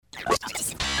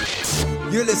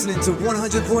You're listening to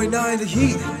 100.9 The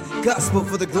Heat, Gospel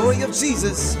for the Glory of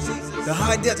Jesus, the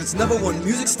High Desert's #1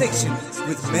 music station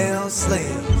with Mel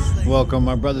Slade. Welcome,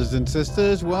 my brothers and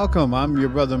sisters. Welcome. I'm your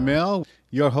brother Mel,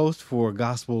 your host for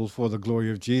Gospel for the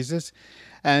Glory of Jesus.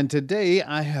 And today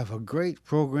I have a great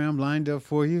program lined up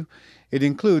for you. It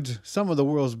includes some of the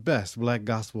world's best black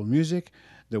gospel music,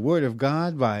 the Word of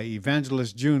God by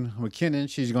Evangelist June McKinnon.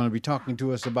 She's going to be talking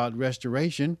to us about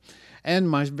restoration. And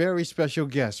my very special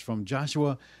guest from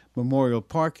Joshua Memorial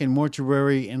Park and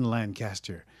Mortuary in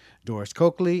Lancaster, Doris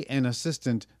Coakley and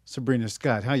assistant Sabrina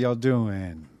Scott. How y'all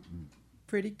doing?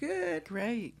 Pretty good.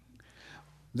 Great.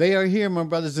 They are here, my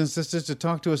brothers and sisters, to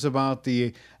talk to us about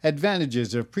the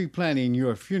advantages of pre-planning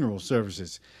your funeral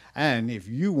services. And if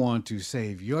you want to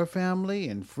save your family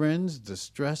and friends the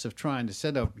stress of trying to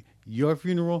set up your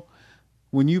funeral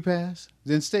when you pass,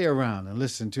 then stay around and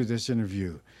listen to this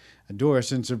interview.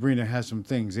 Doris and Sabrina have some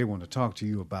things they want to talk to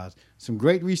you about, some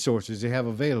great resources they have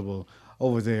available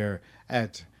over there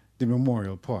at the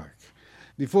Memorial Park.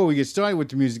 Before we get started with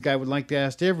the music, I would like to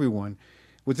ask everyone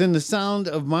within the sound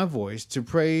of my voice to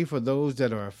pray for those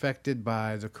that are affected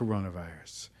by the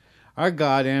coronavirus. Our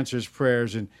God answers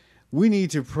prayers, and we need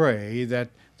to pray that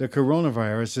the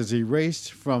coronavirus is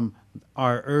erased from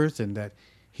our earth and that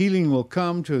healing will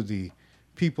come to the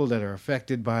people that are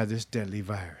affected by this deadly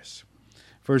virus.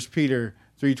 1 Peter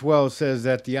 3:12 says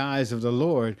that the eyes of the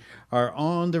Lord are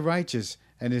on the righteous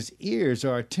and his ears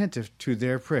are attentive to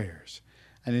their prayers.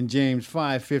 And in James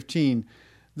 5:15,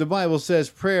 the Bible says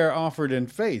prayer offered in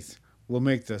faith will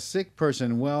make the sick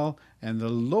person well and the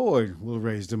Lord will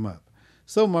raise them up.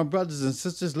 So my brothers and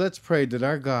sisters, let's pray that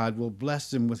our God will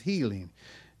bless them with healing,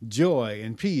 joy,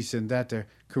 and peace, and that the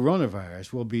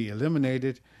coronavirus will be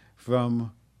eliminated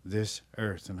from this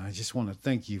earth. And I just want to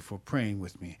thank you for praying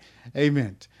with me.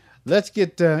 Amen. Let's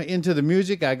get into the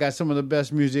music. I got some of the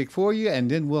best music for you, and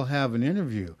then we'll have an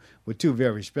interview with two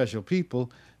very special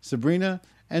people, Sabrina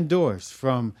and Doris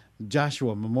from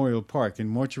Joshua Memorial Park and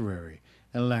Mortuary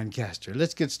in Lancaster.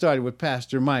 Let's get started with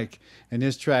Pastor Mike and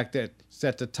his track that's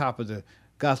at the top of the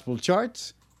gospel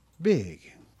charts,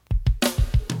 Big.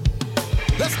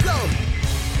 Let's go.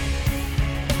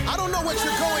 I don't know what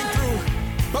you're going through,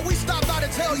 but we stopped by to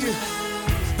tell you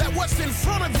that what's in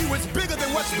front of you is bigger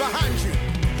than what's behind you.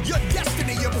 Your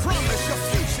destiny, your promise, your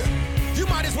future. You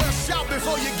might as well shout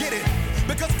before you get it,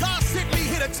 because God sent me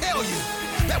here to tell you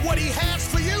that what he has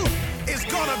for you is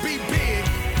gonna be big.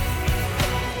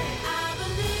 I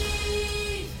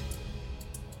believe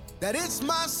that it's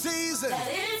my season. that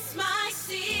it's my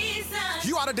season.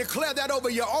 You ought to declare that over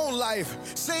your own life.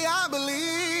 Say, I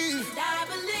believe I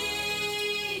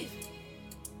believe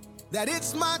that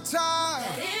it's my time.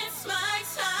 that it's my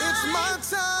time. It's my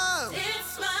time.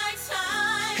 It's my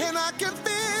time. And I can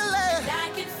feel it. I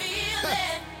can feel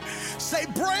it. Say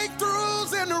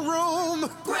breakthroughs in the room.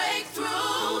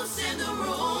 Breakthroughs in the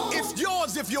room. It's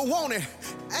yours if you want it.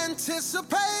 Anticipating.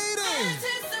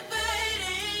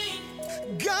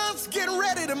 God's getting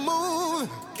ready to move.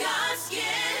 God's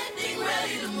getting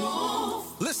ready to move.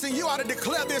 Listen, you ought to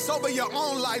declare this over your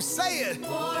own life. Say it.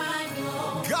 For I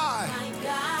know God, my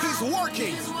God he's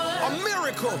working is a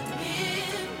miracle miracle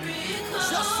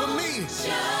just for me.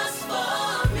 Just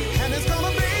for me. And it's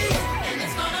gonna be. And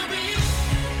it's gonna be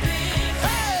big.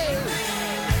 Hey!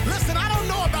 Listen, I don't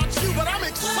know about you, but I'm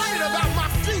excited about my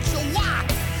future. Why?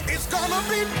 It's gonna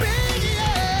be big,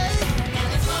 yeah.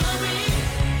 And it's gonna be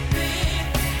big.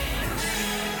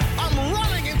 I'm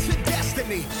running into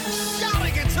destiny,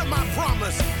 shouting into my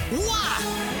promise. Why?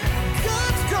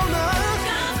 God's gonna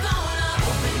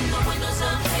open the windows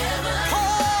of heaven.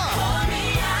 pour. Pour me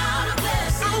out a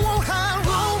blessing. I won't have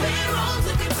room. Be wrong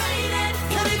to contain it.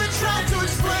 Can't even try to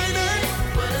explain it.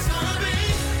 But it's gonna be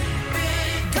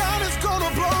big. God is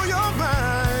gonna blow your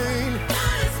mind.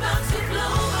 God is about to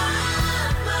blow my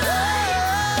mind.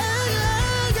 Yeah.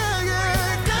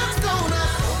 God's gonna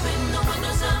Open the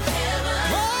windows of heaven.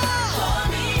 Pour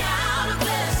me out a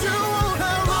blessing. You won't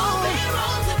have Be room.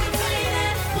 wrong to contain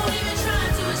it. Won't even try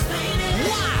to explain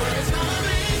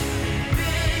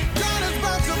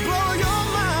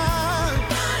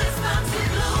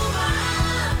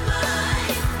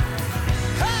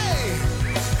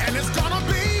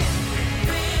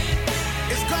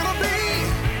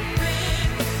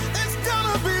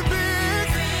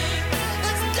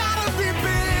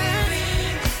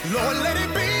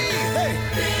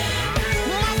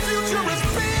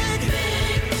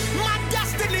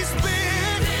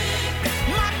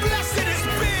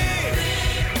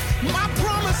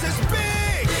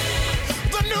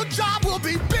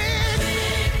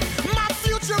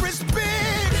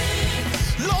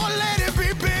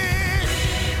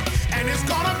and it's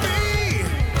gonna be.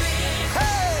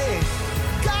 Hey,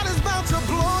 God is about to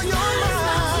blow your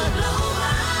mind.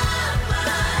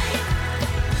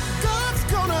 God's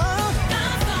gonna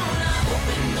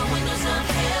open the windows of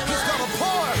heaven. He's gonna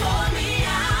pour me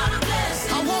out a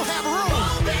blessing. I won't have room.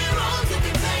 Won't be room to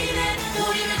contain it.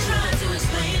 Won't even try to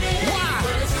explain it. Why?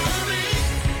 But it's gonna be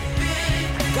big.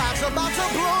 God's about to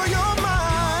blow your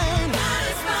mind. God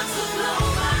is about to blow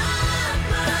my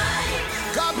mind.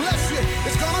 God bless you.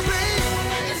 It's gonna be.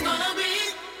 It's gonna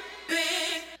be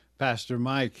big. Pastor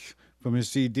Mike from his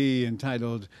CD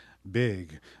entitled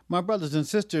Big. My brothers and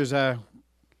sisters, I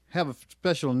have a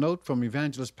special note from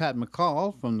Evangelist Pat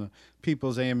McCall from the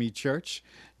People's AME Church.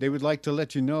 They would like to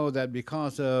let you know that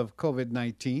because of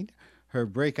COVID-19, her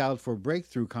Breakout for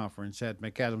Breakthrough conference at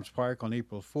McAdams Park on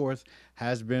April 4th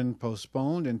has been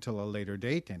postponed until a later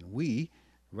date, and we,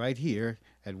 right here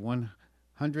at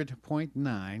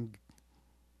 100.9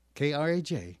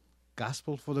 KRAJ,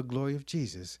 Gospel for the Glory of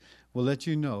Jesus, will let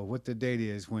you know what the date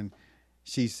is when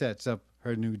she sets up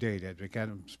her new date at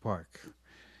McAdams Park.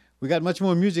 We got much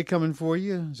more music coming for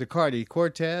you, Zaccardi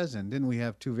Cortez, and then we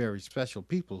have two very special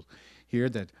people here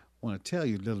that want to tell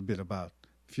you a little bit about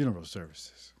funeral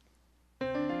services.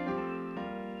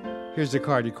 Here's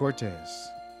Zaccardi Cortez.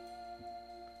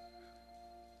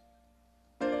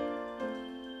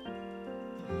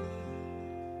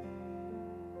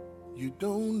 You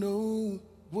don't know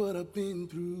what I've been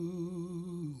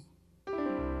through.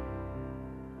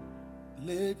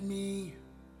 Let me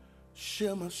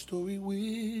share my story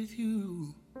with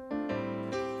you.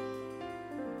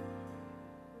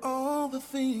 All the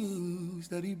things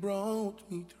that he brought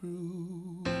me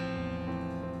through.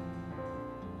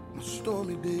 My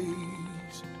stormy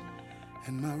days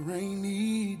and my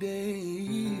rainy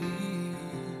days.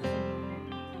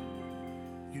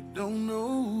 You don't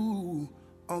know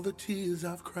all the tears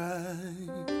I've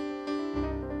cried,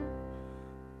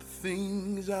 the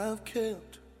things I've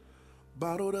kept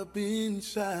bottled up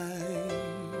inside,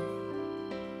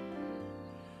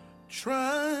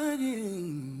 trying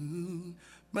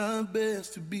my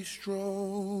best to be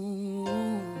strong,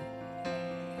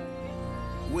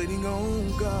 waiting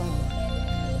on God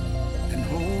and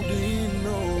holding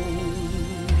on.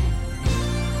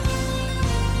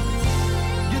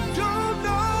 You don't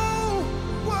know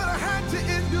what I had to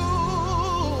endure,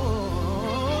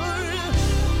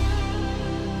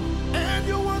 and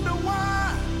you wonder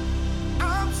why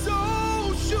I'm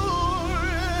so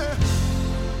sure.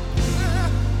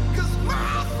 'Cause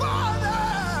my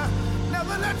Father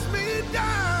never lets me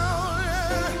down.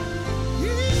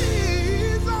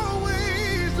 He's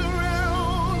always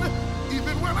around,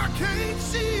 even when I can't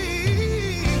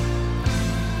see.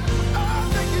 Oh,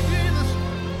 thank you, Jesus.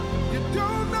 You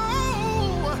don't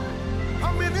know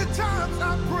how many times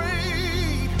I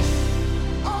prayed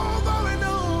over and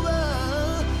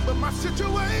over, but my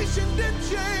situation didn't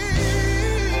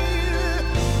change,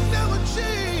 never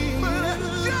changed. But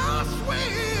just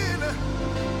when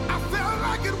I felt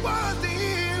like it was the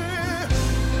end,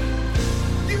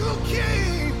 you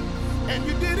came and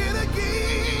you did it again.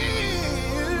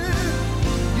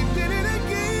 You did it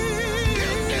again.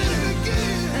 You did it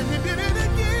again. And you did it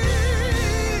again.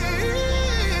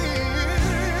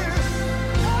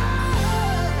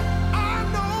 I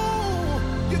know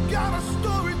you got a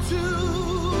story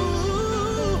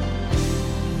too.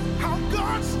 How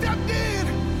God stepped in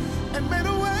and made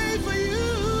a way for you.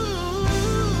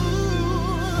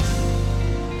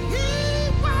 He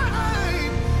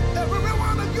wiped every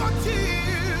one of your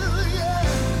tears,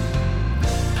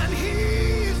 yeah. And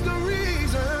he's the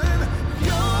reason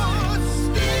you're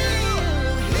still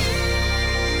here.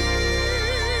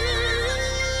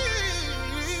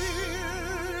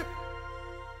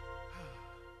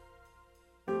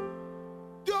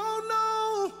 Don't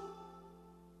know.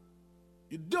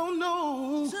 You don't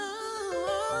know.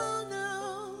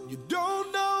 You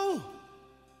don't know.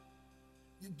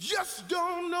 You just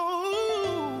don't know.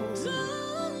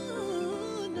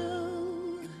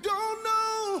 You don't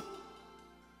know.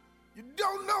 You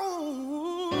don't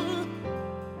know.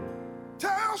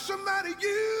 Tell somebody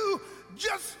you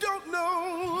just don't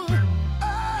know.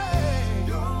 Hey.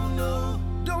 Don't know.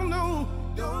 Don't know.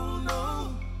 Don't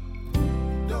know.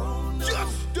 Don't know.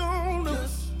 Just don't know.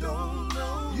 Just don't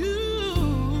know.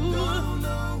 You don't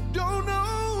know. Don't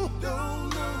know. Don't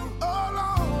know. All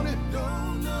on it.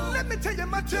 Don't know. Let me tell you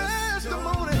my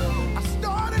testimony. I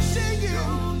started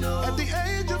singing at the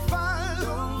age of 5.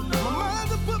 My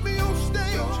mother put me on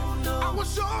stage. I was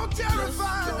so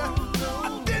terrified. I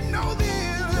didn't know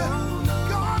then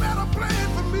God had a plan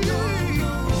for me.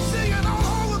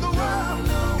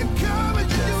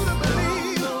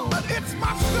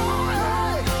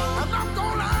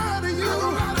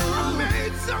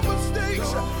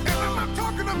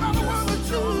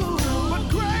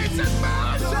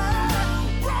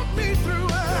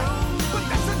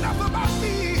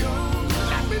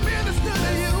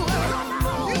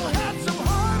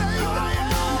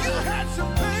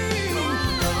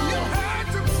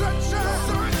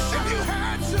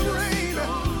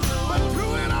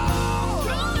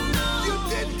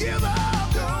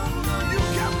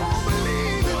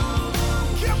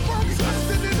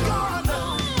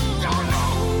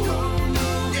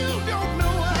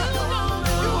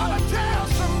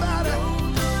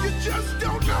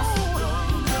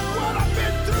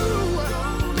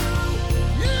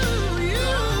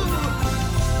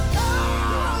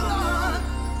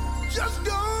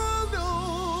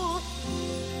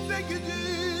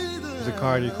 Sister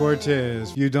Cardi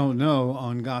Cortez, You Don't Know,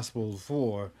 on Gospel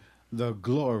for the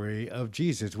Glory of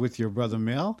Jesus with your brother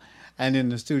Mel. And in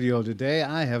the studio today,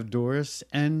 I have Doris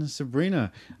and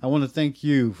Sabrina. I want to thank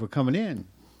you for coming in.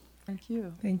 Thank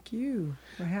you. Thank you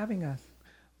for having us.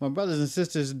 My brothers and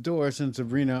sisters, Doris and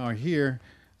Sabrina, are here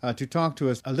to talk to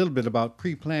us a little bit about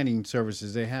pre-planning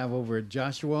services they have over at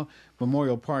Joshua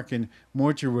Memorial Park and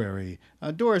Mortuary.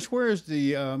 Doris, where is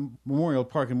the Memorial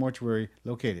Park and Mortuary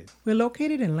located? We're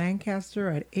located in Lancaster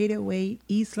at 808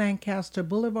 East Lancaster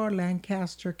Boulevard,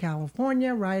 Lancaster,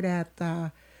 California, right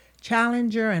at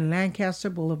Challenger and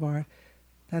Lancaster Boulevard.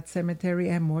 That cemetery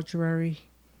and mortuary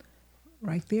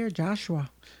right there, Joshua.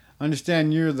 I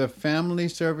understand you're the Family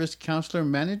Service Counselor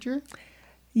Manager?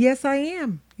 Yes, I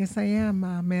am. Yes, I am,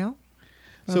 Mel.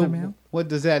 Brother So Mel. what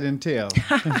does that entail?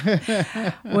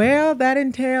 Well, that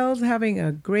entails having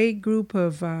a great group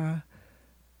of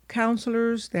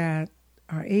counselors that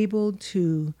are able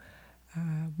to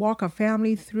walk a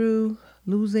family through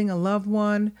losing a loved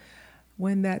one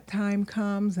when that time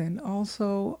comes, and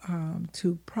also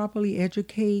to properly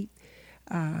educate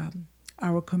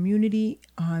our community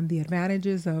on the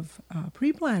advantages of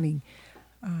pre-planning.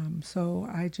 So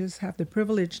I just have the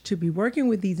privilege to be working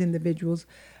with these individuals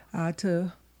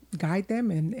to guide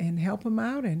them and help them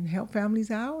out and help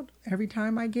families out every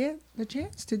time I get the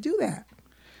chance to do that.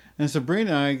 And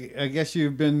Sabrina, I guess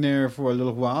you've been there for a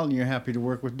little while and you're happy to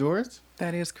work with Doris?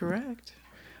 That is correct.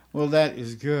 Well, that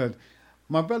is good.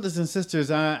 My brothers and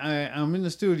sisters, I'm in the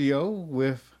studio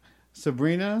with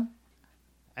Sabrina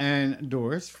and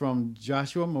Doris from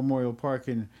Joshua Memorial Park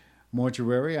and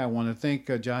Mortuary. I want to thank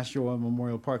Joshua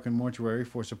Memorial Park and Mortuary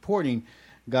for supporting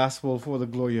Gospel for the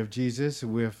Glory of Jesus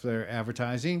with their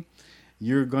advertising.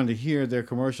 You're going to hear their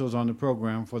commercials on the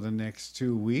program for the next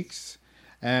 2 weeks.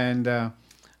 And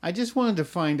I just wanted to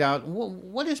find out,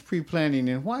 what is pre-planning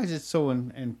and why is it so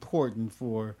important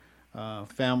for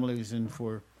families and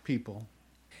for people?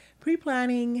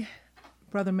 Pre-planning,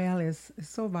 Brother Mel, is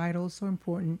so vital, so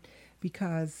important,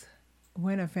 because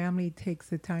when a family takes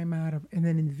the time out of, and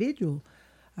an individual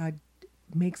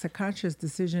makes a conscious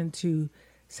decision to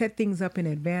set things up in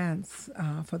advance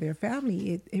for their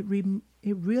family,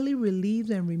 it really relieves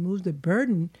and removes the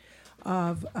burden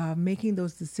of making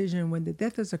those decisions when the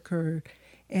death has occurred.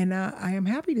 And I am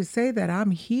happy to say that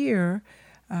I'm here,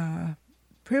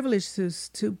 privileged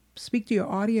to speak to your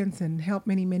audience and help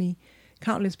many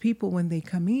countless people when they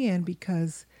come in,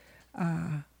 because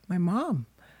my mom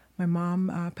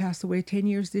passed away 10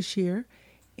 years this year,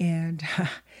 and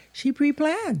she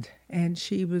pre-planned, and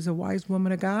she was a wise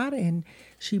woman of God, and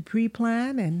she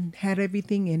pre-planned and had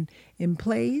everything in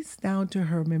place down to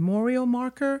her memorial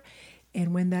marker.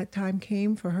 And when that time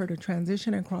came for her to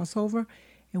transition and cross over,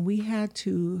 and we had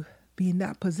to be in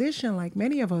that position like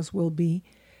many of us will be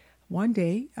one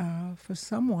day for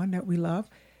someone that we love,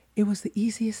 it was the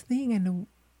easiest thing and the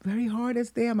very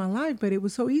hardest day of my life. But it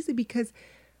was so easy because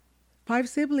 5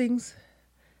 siblings,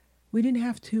 we didn't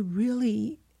have to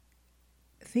really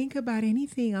think about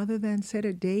anything other than set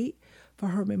a date for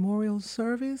her memorial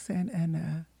service and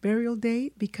a burial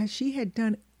date, because she had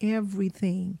done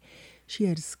everything. She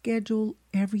had scheduled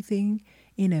everything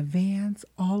in advance.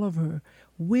 All of her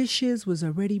wishes was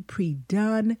already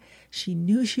pre-done. She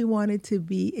knew she wanted to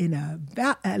be in a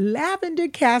lavender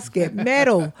casket,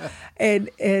 metal, and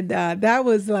that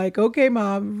was like, okay,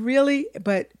 Mom, really?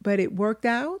 But it worked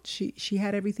out. She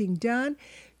had everything done.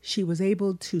 She was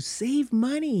able to save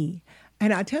money,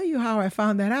 and I'll tell you how I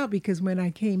found that out, because when I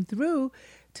came through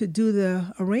to do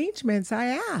the arrangements, I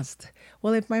asked,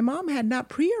 well, if my mom had not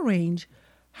pre-arranged,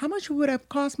 how much would it have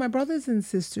cost my brothers and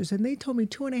sisters? And they told me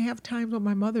 2.5 times what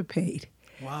my mother paid.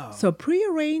 Wow. So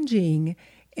pre-arranging,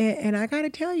 and I got to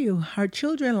tell you, our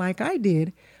children, like I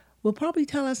did, will probably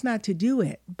tell us not to do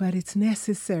it, but it's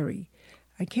necessary.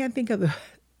 I can't think of the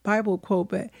Bible quote,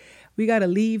 but we got to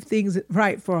leave things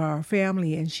right for our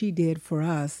family, and she did for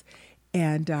us.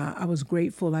 And I was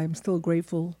grateful. I'm still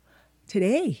grateful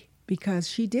today because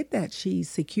she did that. She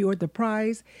secured the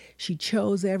prize. She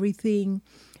chose everything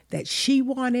that she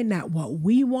wanted, not what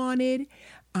we wanted.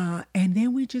 And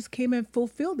then we just came and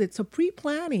fulfilled it. So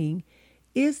pre-planning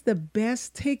is the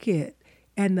best ticket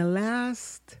and the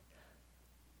last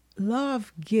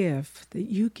love gift that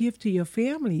you give to your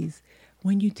families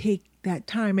when you take that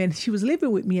time. And she was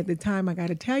living with me at the time, I got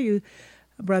to tell you,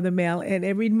 Brother Mel, and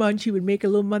every month she would make a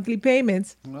little monthly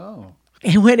payments. Oh.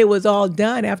 And when it was all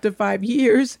done after 5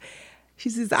 years, she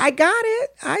says, I got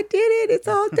it. I did it. It's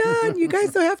all done. You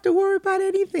guys don't have to worry about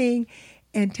anything.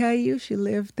 And tell you, she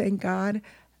lived, thank God,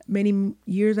 many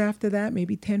years after that,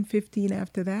 maybe 10, 15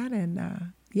 after that.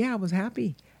 And yeah, I was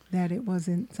happy that it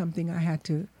wasn't something I had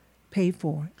to pay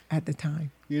for at the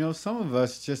time. You know, some of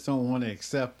us just don't want to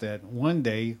accept that one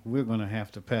day we're going to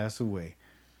have to pass away.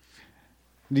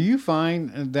 Do you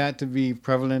find that to be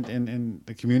prevalent in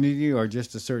the community or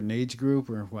just a certain age group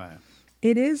or what?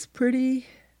 It is pretty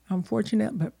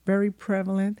unfortunate, but very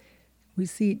prevalent. We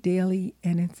see it daily,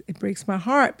 and it breaks my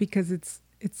heart because it's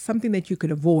something that you could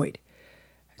avoid.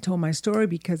 I told my story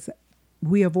because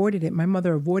we avoided it. My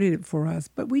mother avoided it for us.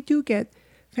 But we do get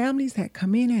families that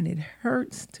come in, and it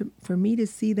hurts for me to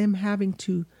see them having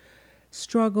to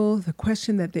struggle, the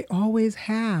question that they always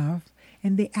have,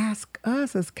 and they ask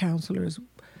us as counselors,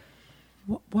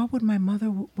 what would my mother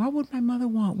want?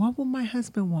 What would my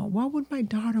husband want? What would my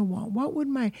daughter want? What would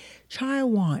my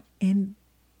child want? And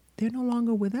they're no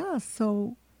longer with us,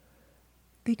 so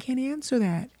they can't answer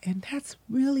that. And that's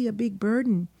really a big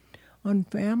burden on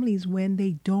families when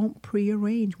they don't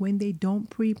prearrange, when they don't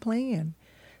pre-plan.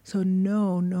 So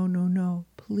no.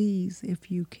 Please,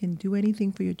 if you can do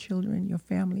anything for your children, your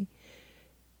family,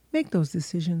 make those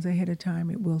decisions ahead of time.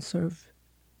 It will serve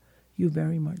you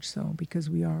very much so, because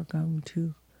we are going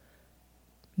to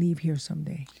leave here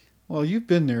someday. Well, you've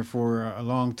been there for a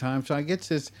long time, so I guess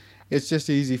it's just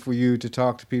easy for you to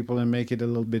talk to people and make it a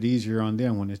little bit easier on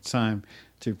them when it's time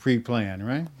to pre-plan,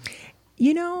 right?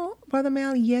 You know, Brother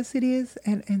Mal, yes, it is,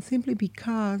 and simply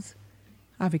because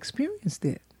I've experienced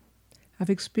it. I've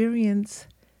experienced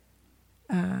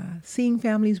seeing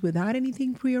families without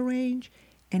anything prearranged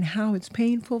and how it's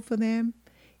painful for them,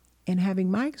 and having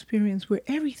my experience where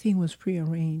everything was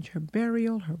prearranged, her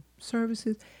burial, her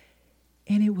services,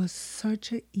 and it was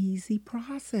such an easy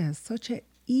process, such an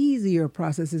easier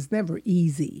process. It's never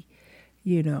easy,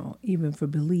 you know, even for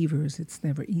believers, it's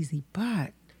never easy,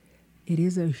 but it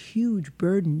is a huge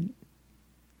burden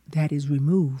that is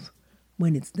removed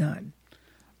when it's done.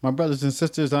 My brothers and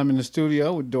sisters, I'm in the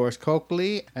studio with Doris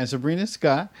Coakley and Sabrina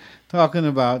Scott talking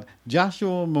about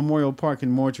Joshua Memorial Park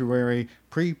and Mortuary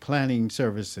pre-planning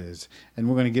services. And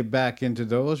we're going to get back into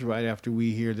those right after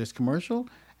we hear this commercial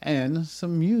and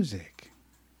some music.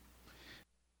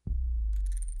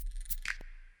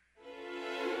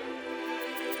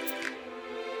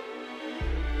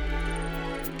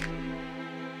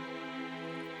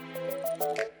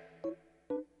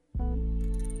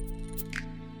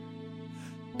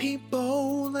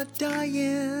 People are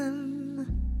dying,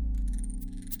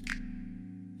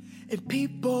 and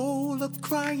people are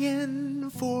crying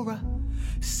for a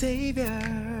savior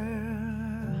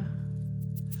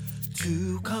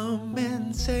to come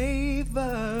and save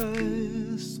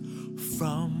us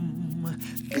from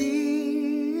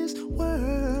this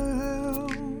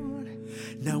world.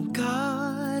 Now,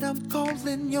 God, I'm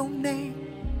calling your name,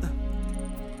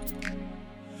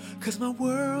 'cause my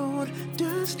world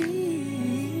does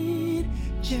need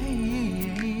change.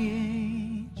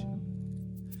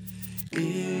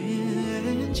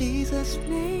 In Jesus'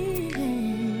 name.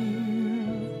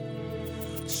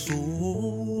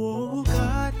 So,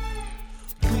 God,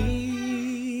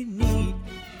 we need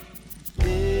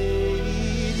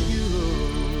you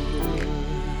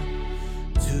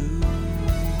to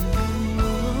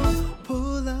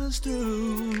pull us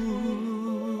through.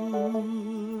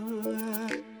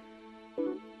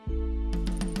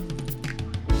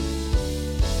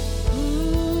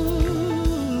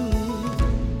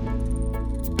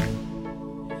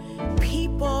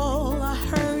 People are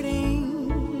hurting.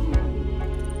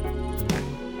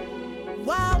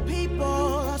 Why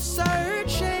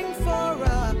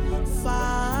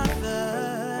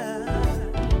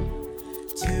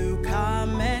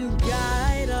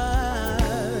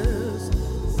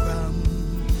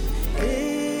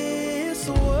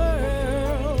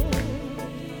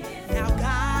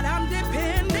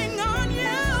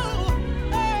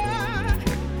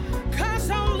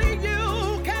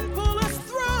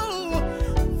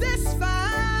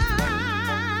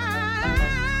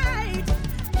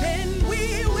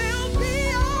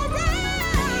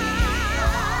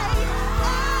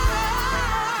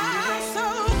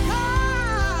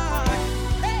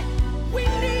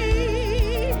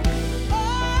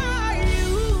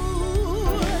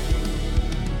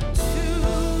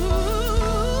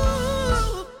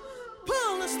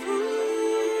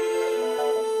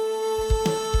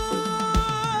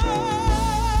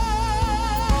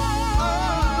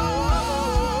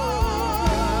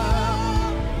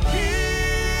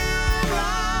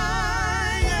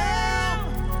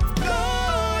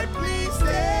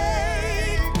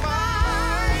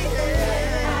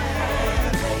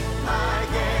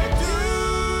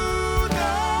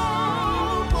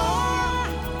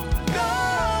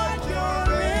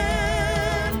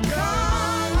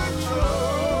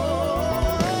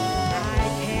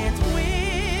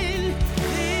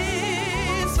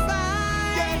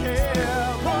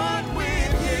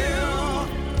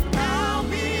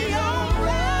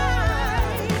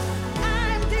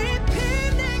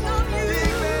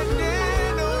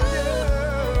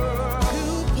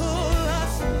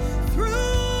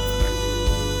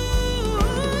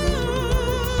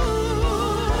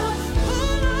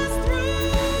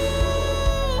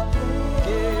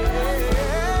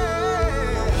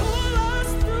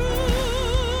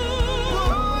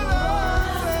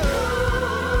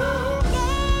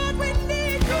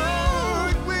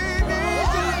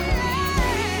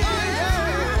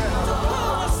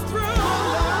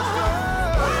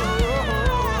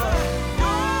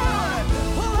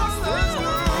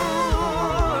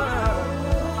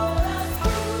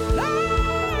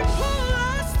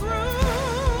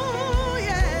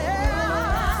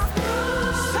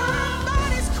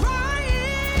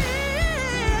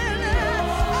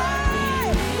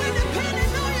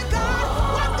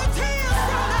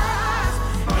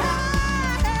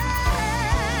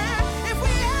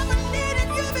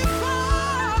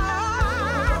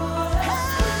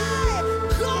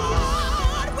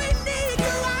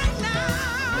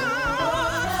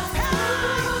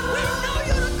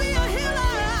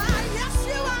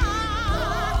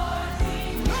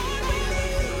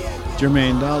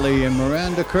Jermaine Dolly and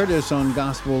Miranda Curtis on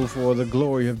Gospel for the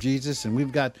Glory of Jesus. And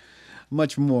we've got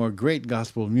much more great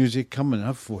gospel music coming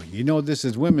up for you. You know, this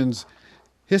is Women's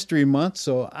History Month,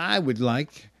 so I would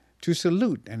like to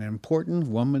salute an important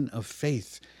woman of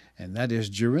faith, and that is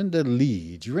Jorinda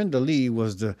Lee. Jorinda Lee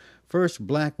was the first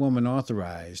black woman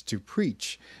authorized to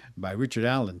preach by Richard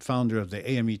Allen, founder of the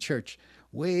AME Church,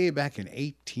 way back in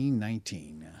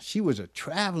 1819. She was a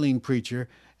traveling preacher,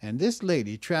 and this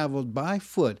lady traveled by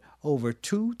foot over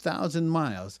 2,000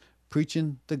 miles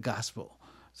preaching the gospel.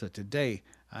 So today,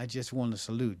 I just want to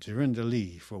salute Jorinda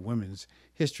Lee for Women's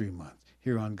History Month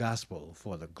here on Gospel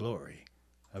for the Glory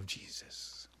of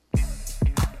Jesus.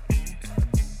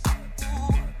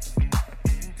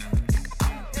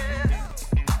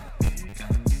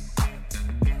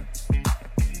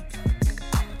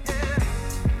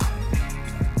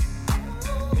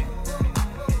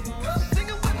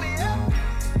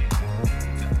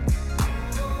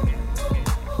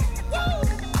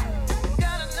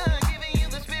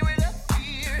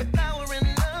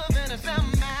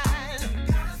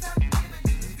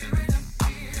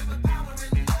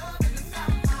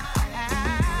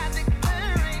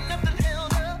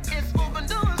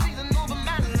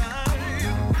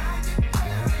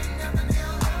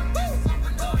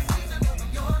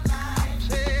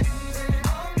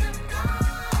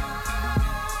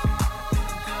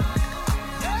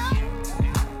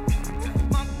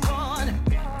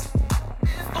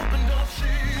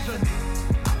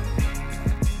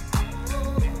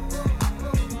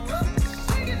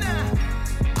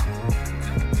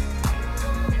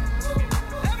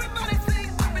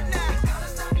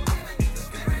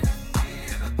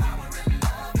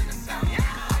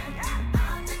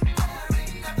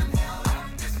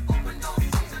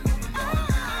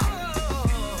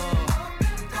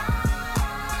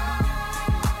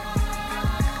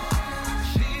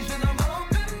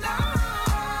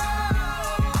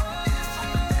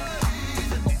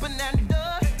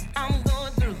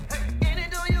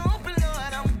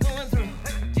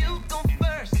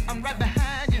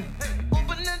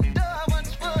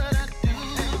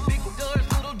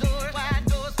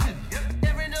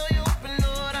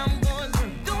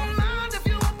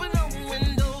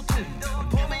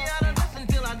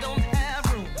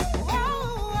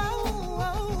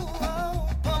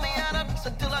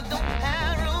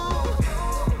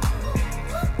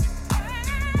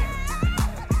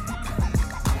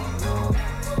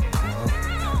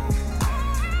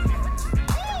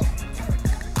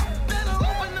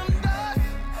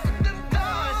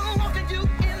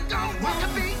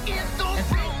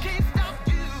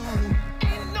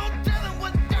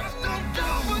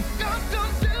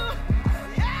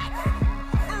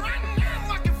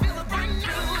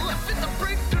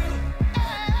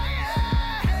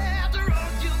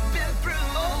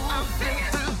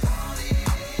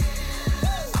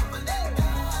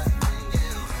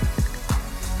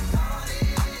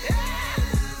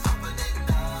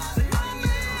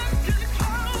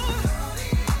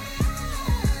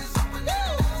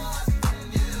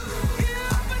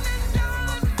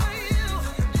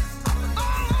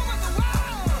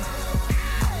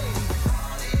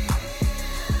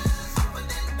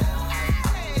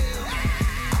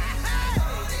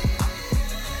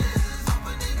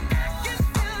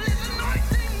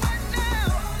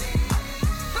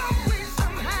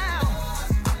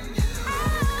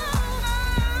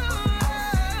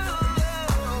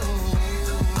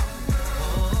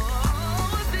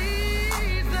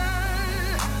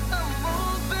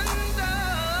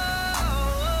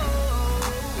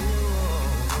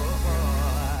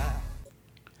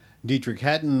 Dietrich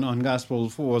Hatton on Gospel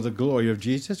for the Glory of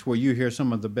Jesus, where you hear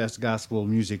some of the best gospel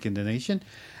music in the nation.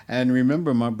 And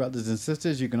remember, my brothers and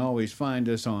sisters, you can always find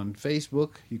us on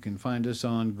Facebook, you can find us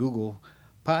on Google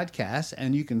Podcasts,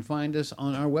 and you can find us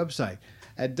on our website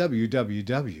at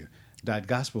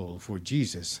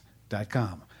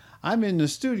www.gospelforjesus.com. I'm in the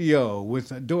studio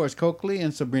with Doris Coakley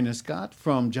and Sabrina Scott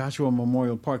from Joshua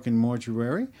Memorial Park and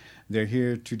Mortuary. They're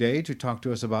here today to talk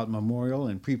to us about memorial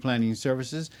and pre-planning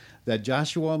services that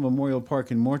Joshua Memorial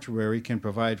Park and Mortuary can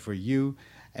provide for you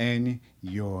and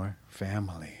your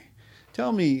family.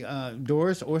 Tell me,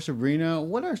 Doris or Sabrina,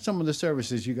 what are some of the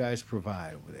services you guys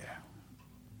provide over there?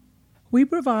 We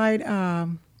provide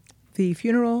the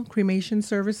funeral cremation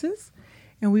services,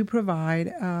 and we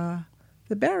provide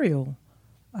the burial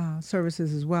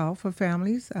services as well for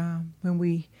families. When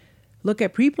we look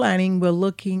at pre-planning, we're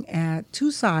looking at two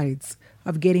sides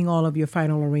of getting all of your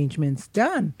final arrangements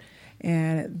done.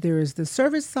 And there is the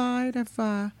service side of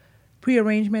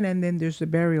pre-arrangement, and then there's the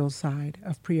burial side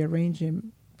of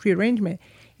pre-arrangement.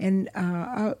 And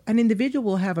an individual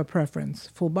will have a preference,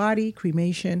 full body,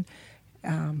 cremation,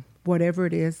 Whatever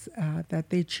it is that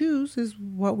they choose is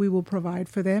what we will provide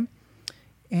for them.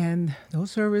 And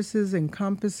those services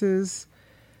encompasses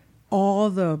all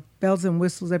the bells and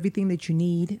whistles, everything that you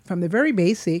need, from the very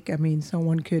basic. I mean,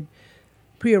 someone could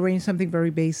prearrange something very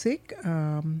basic,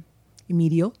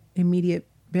 immediate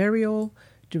burial,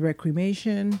 direct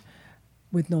cremation,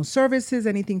 with no services,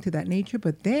 anything to that nature.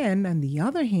 But then, on the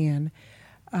other hand,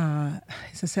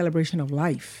 it's a celebration of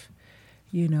life,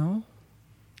 you know.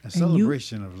 A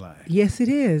celebration of life. Yes, it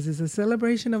is. It's a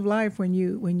celebration of life when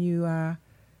you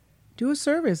do a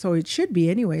service, or it should be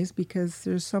anyways, because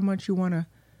there's so much you want to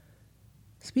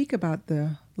speak about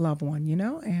the loved one, you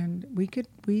know. And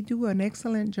we do an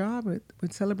excellent job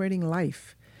with celebrating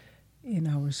life in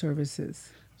our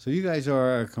services. So you guys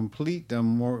are a complete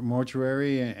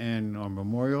mortuary and or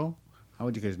memorial. How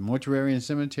would you guys, mortuary and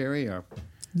cemetery? Or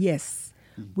Yes,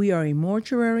 we are a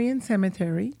mortuary and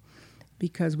cemetery,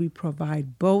 because we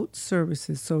provide both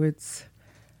services. So it's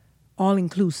all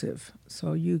inclusive.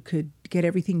 So you could get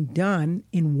everything done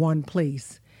in one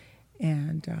place.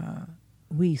 And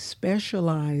we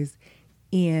specialize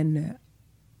in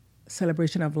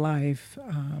celebration of life,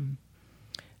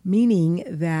 meaning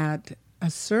that a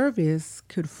service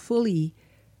could fully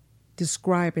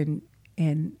describe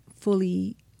and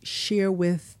fully share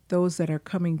with those that are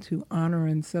coming to honor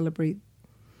and celebrate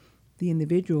the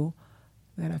individual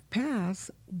that have passed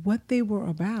what they were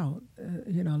about.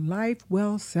 Life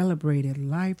well celebrated,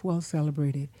 life well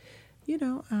celebrated.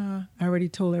 I already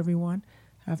told everyone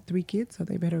I have 3 kids, so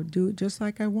they better do it just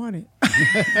like I want it.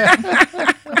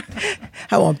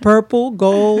 I want purple,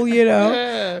 gold,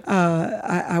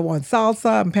 I want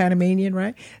salsa. I'm Panamanian,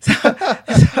 right?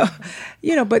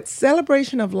 But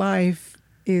celebration of life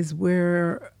is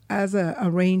where, as a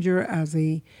arranger, as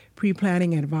a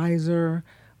pre-planning advisor,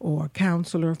 or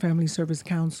counselor, family service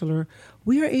counselor,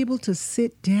 we are able to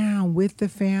sit down with the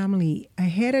family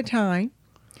ahead of time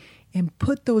and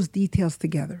put those details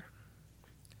together.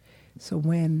 So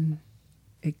when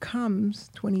it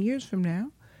comes 20 years from now,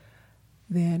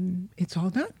 then it's all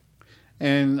done.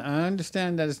 And I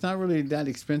understand that it's not really that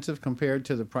expensive compared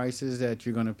to the prices that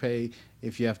you're going to pay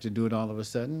if you have to do it all of a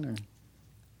sudden? Or?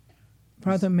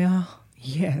 Brother Mel,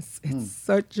 yes, it's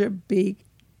such a big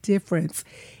difference.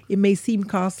 It may seem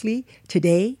costly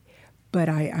today, but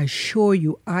I assure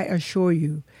you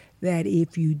that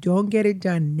if you don't get it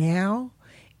done now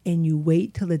and you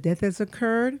wait till the death has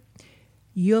occurred,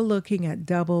 you're looking at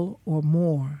double or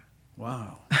more.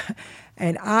 Wow.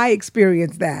 And I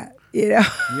experienced that,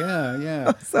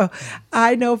 Yeah. So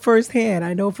I know firsthand.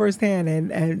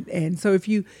 And so if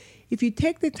you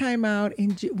take the time out,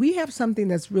 and we have something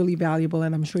that's really valuable,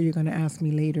 and I'm sure you're going to ask me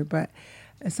later, but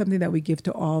it's something that we give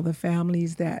to all the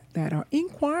families that are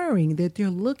inquiring, that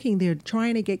they're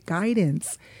trying to get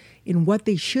guidance in what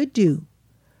they should do.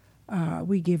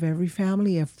 We give every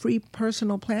family a free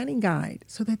personal planning guide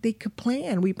so that they could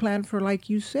plan. We plan for,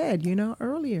 like you said,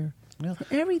 earlier, for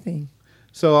everything.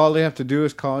 So all they have to do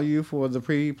is call you for the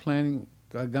pre-planning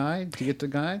guide, to get the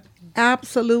guide?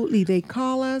 Absolutely. They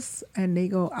call us and they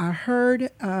go, I heard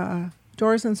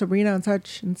Doris and Sabrina and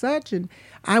such, and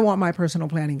I want my personal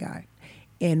planning guide.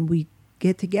 And we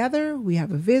get together, we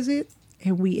have a visit,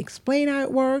 and we explain how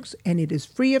it works, and it is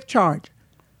free of charge.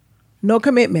 No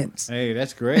commitments. Hey,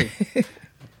 that's great.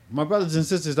 My brothers and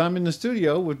sisters, I'm in the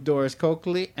studio with Doris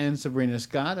Coakley and Sabrina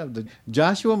Scott of the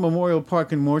Joshua Memorial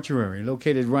Park and Mortuary,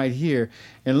 located right here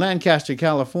in Lancaster,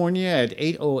 California at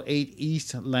 808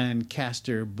 East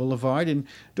Lancaster Boulevard. And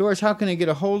Doris, how can they get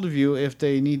a hold of you if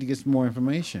they need to get some more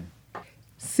information?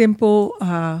 Simple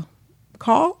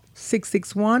call,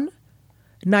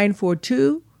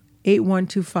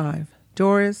 661-942-8125.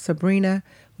 Doris, Sabrina,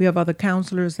 we have other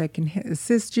counselors that can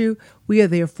assist you. We are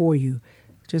there for you.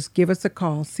 Just give us a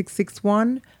call,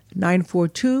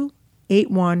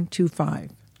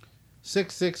 661-942-8125.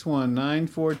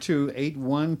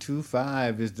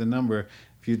 661-942-8125 is the number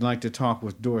if you'd like to talk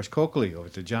with Doris Coakley over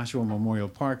at the Joshua Memorial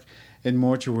Park and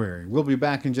Mortuary. We'll be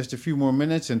back in just a few more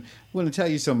minutes, and we're going to tell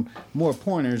you some more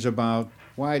pointers about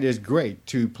why it is great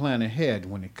to plan ahead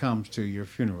when it comes to your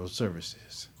funeral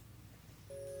services.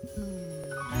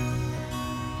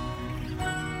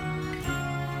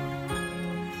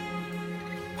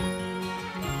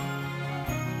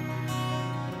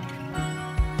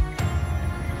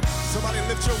 Somebody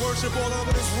lift your worship all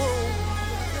over this room.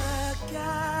 The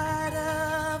God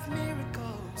of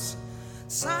miracles,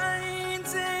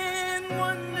 signs and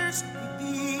wonders.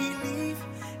 We believe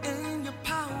in your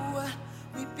power.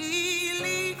 We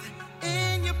believe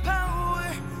in your power.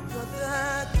 You're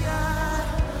the God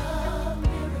of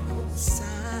miracles,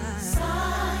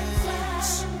 signs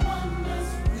and wonders.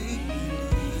 We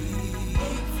believe.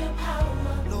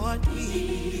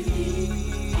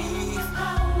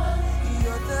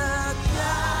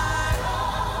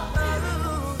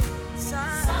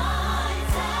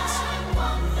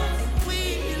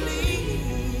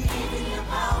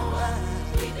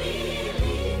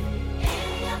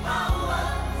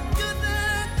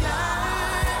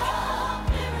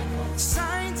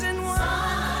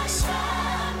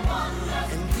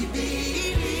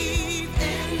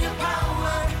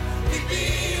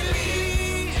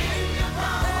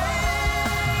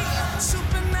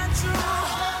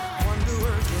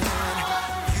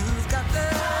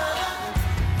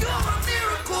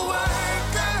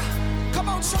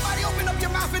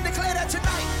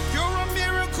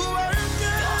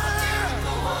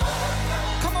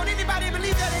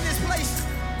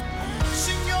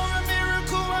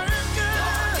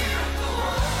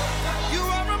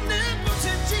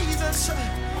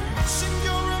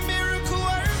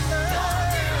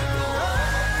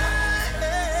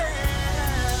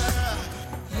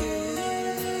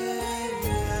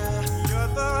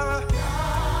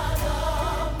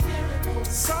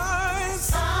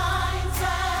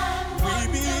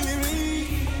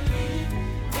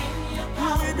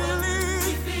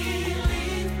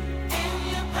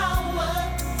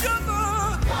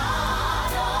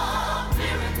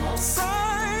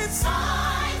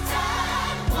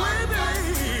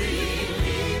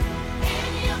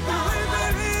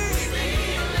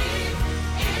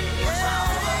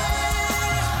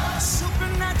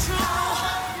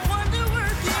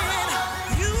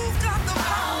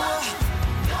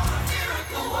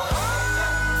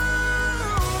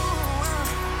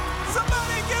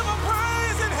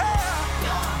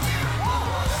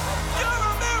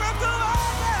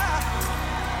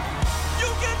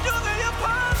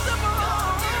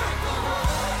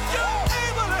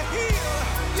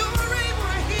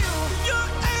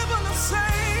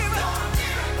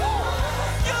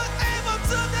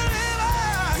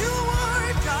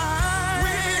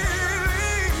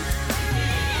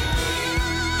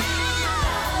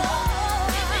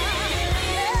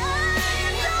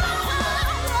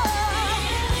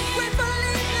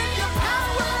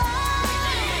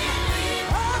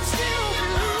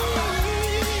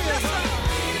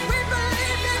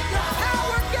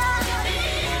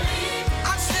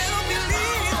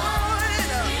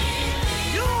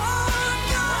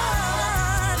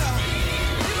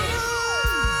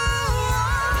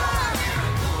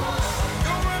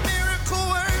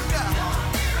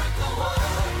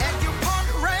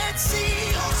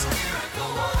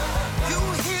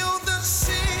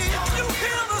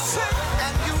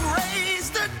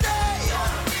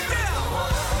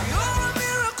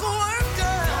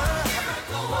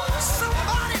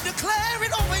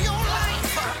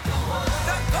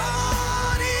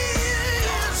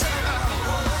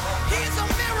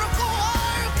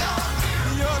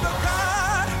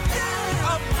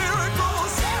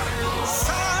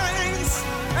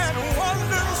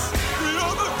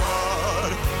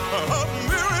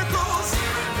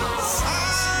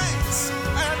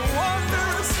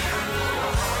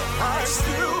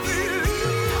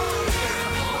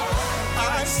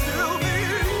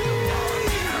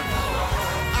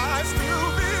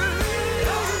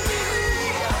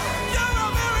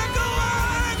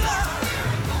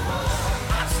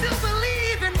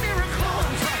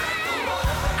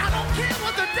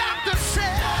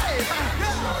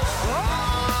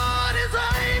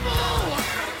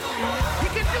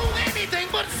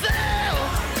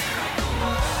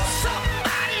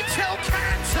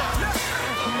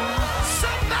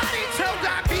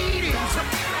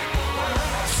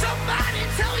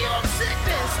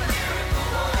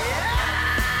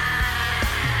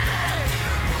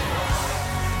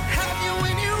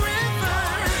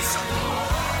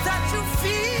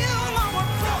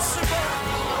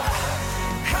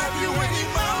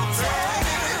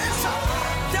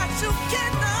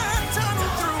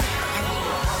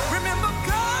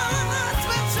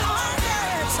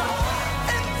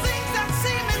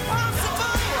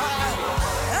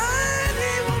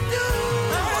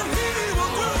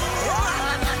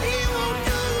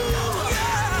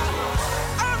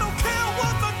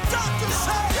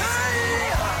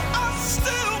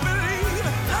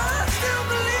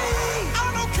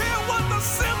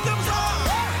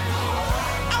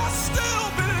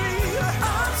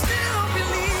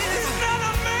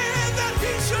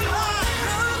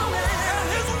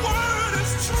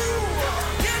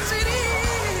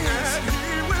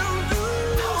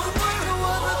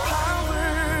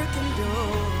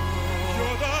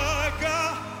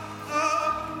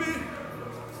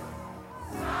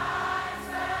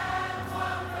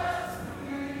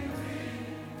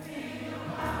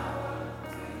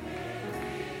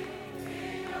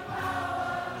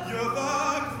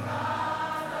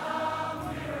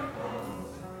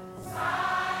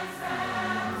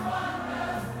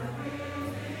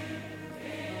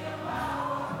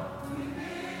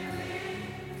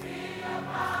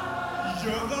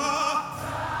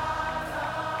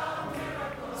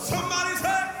 Somebody say,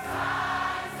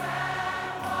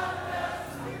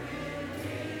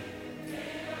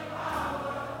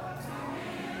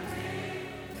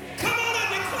 come on and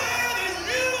declare that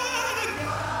you are the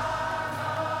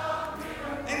God.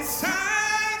 And signs.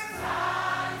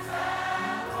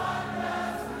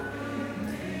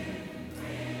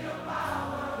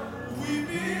 We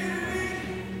believe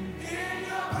in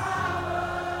your power.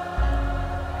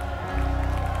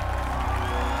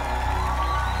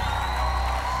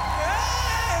 Yeah.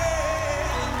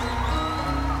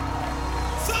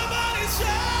 Somebody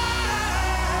shout.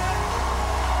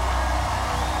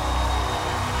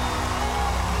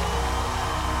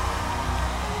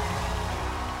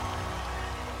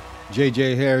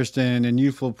 J.J. Harrison and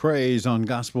Youthful Praise on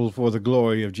Gospel for the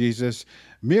Glory of Jesus,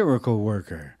 Miracle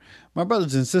Worker. My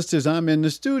brothers and sisters, I'm in the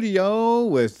studio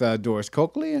with Doris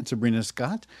Coakley and Sabrina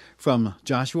Scott from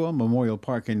Joshua Memorial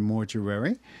Park and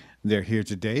Mortuary. They're here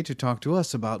today to talk to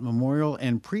us about memorial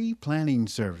and pre-planning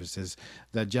services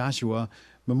that Joshua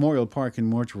Memorial Park and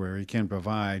Mortuary can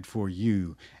provide for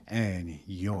you and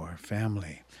your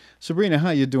family. Sabrina,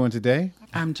 how you doing today?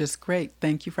 I'm just great.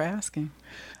 Thank you for asking.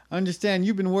 I understand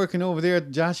you've been working over there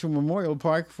at Joshua Memorial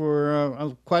Park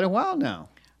for quite a while now.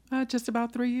 Just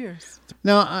about 3 years.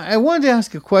 Now, I wanted to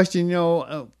ask a question.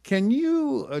 Can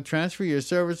you transfer your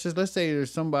services? Let's say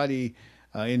there's somebody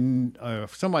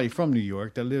somebody from New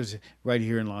York that lives right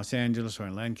here in Los Angeles or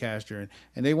in Lancaster,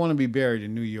 and they want to be buried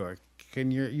in New York.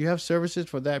 Can you have services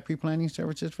for that, pre-planning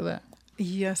services for that?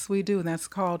 Yes, we do. That's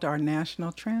called our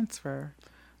national transfer.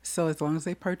 So as long as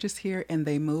they purchase here and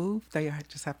they move, they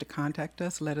just have to contact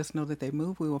us, let us know that they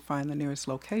move. We will find the nearest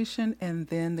location, and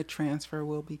then the transfer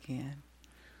will begin.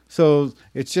 So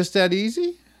it's just that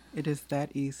easy? It is that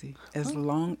easy, as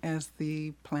long as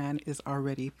the plan is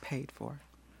already paid for.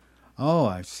 Oh,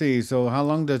 I see. So how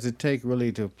long does it take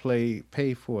really to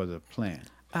pay for the plan?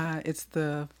 It's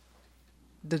the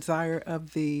desire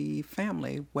of the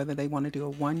family, whether they want to do a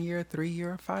 1 year, 3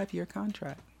 year, or 5 year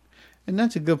contract. And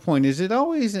that's a good point. Is it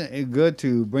always good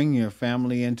to bring your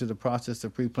family into the process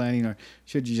of pre-planning, or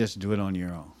should you just do it on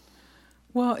your own?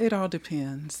 Well, it all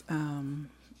depends.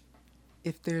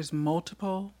 If there's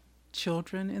multiple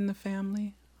children in the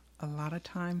family, a lot of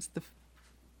times the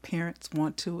parents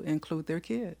want to include their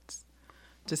kids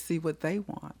to see what they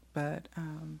want. But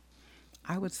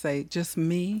I would say just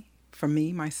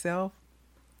myself,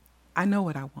 I know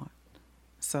what I want.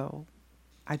 So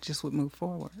I just would move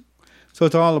forward. So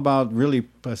it's all about really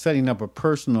setting up a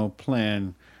personal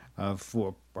plan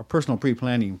for a personal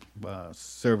pre-planning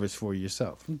service for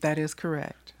yourself. That is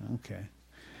correct. Okay.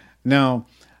 Now,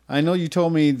 I know you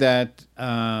told me that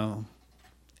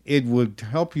it would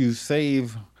help you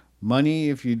save money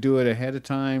if you do it ahead of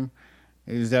time.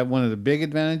 Is that one of the big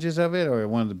advantages of it, or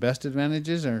one of the best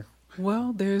advantages, or?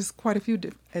 Well, there's quite a few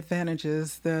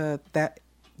advantages.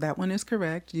 That one is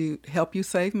correct. You help you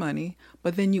save money,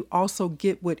 but then you also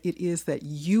get what it is that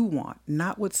you want,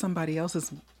 not what somebody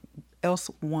else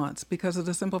wants, because of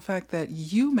the simple fact that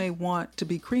you may want to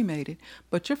be cremated,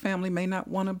 but your family may not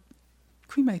want to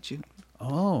cremate you.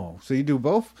 Oh, so you do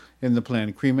both in the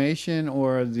plan, cremation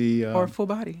or the... or full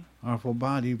body. Or full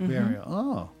body burial.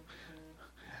 Oh.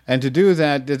 And to do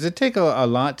that, does it take a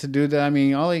lot to do that? I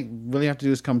mean, all they really have to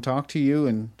do is come talk to you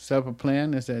and set up a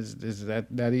plan? Is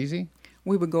that easy?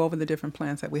 We would go over the different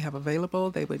plans that we have available.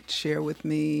 They would share with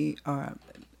me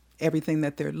everything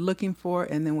that they're looking for,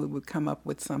 and then we would come up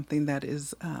with something that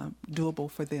is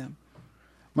doable for them.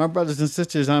 My brothers and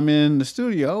sisters, I'm in the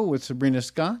studio with Sabrina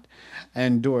Scott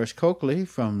and Doris Coakley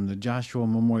from the Joshua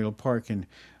Memorial Park and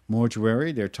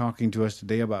Mortuary. They're talking to us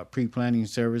today about pre-planning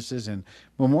services and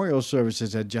memorial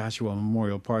services at Joshua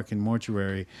Memorial Park and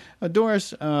Mortuary.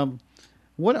 Doris,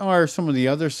 what are some of the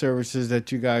other services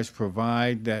that you guys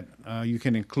provide that you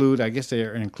can include? I guess they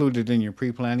are included in your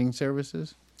pre-planning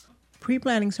services?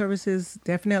 Pre-planning services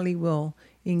definitely will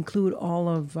include all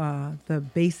of the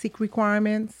basic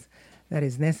requirements that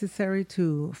is necessary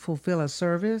to fulfill a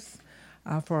service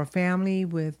for a family,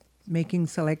 with making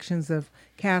selections of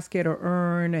casket or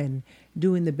urn and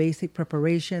doing the basic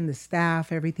preparation, the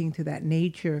staff, everything to that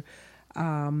nature,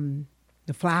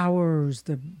 the flowers,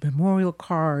 the memorial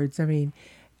cards. I mean,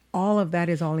 all of that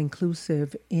is all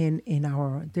inclusive in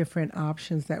our different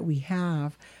options that we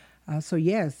have. So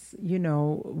yes,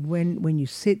 when you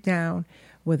sit down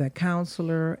with a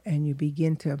counselor and you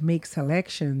begin to make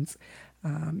selections,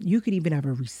 you could even have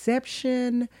a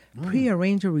reception,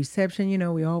 prearrange a reception.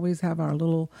 We always have our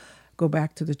little go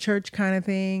back to the church kind of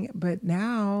thing. But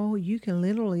now you can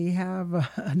literally have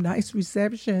a nice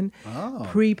reception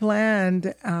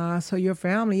pre-planned. So your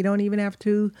family, you don't even have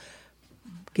to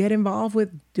get involved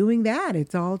with doing that.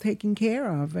 It's all taken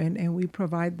care of, and we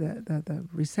provide the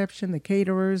reception, the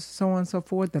caterers, so on and so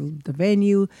forth, the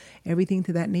venue, everything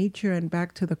to that nature. And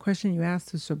back to the question you asked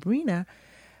to Sabrina,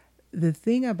 the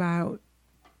thing about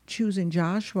choosing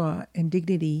Joshua and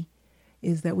Dignity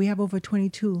is that we have over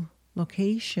 22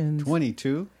 locations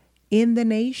 22 in the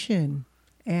nation,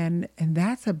 and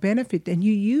that's a benefit. And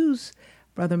you use,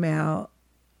 Brother Mel,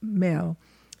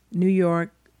 New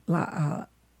York,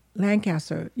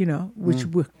 Lancaster,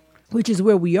 which is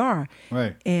where we are.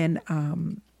 Right. And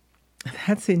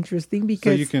that's interesting So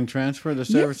because you can transfer the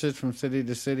services from city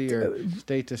to city or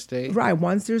state to state? right,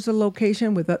 once there's a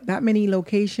location with that many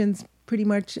locations, pretty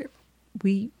much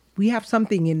we have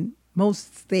something in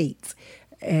most states.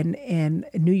 And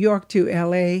New York to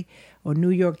LA or New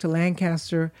York to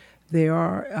Lancaster, there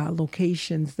are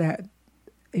locations that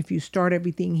if you start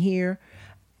everything here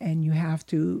and you have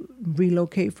to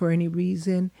relocate for any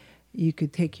reason, you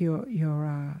could take your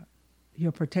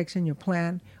protection, your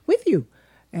plan with you.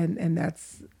 And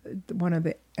that's one of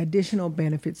the additional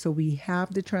benefits. So we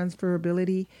have the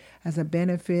transferability as a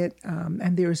benefit.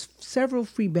 And there's several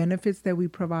free benefits that we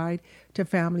provide to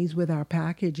families with our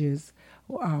packages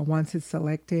once it's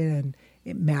selected and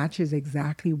it matches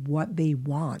exactly what they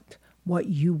want. What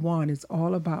you want. It's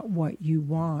all about what you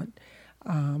want.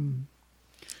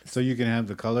 So you can have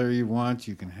the color you want.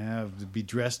 You can be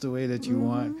dressed the way that you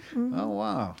want. Mm-hmm. Oh,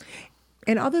 wow.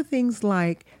 And other things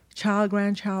like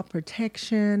grandchild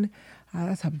protection.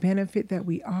 That's a benefit that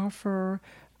we offer.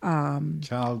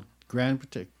 Child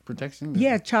protection?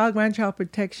 Yeah, grandchild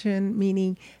protection,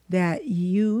 meaning that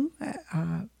you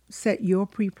set your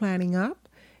pre-planning up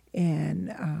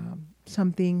and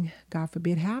something, God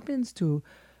forbid, happens to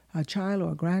a child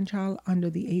or a grandchild under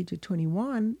the age of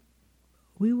 21,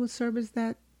 we will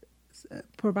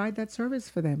provide that service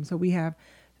for them. So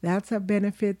that's a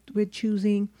benefit with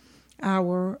choosing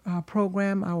our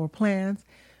program, our plans,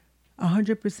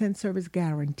 100% service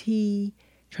guarantee,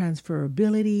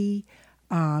 transferability,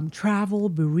 travel,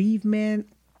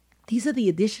 bereavement. These are the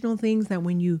additional things that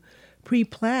when you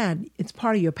pre-plan, it's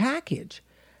part of your package.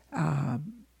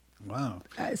 Wow.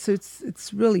 So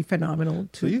it's really phenomenal.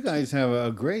 So you guys have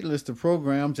a great list of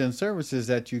programs and services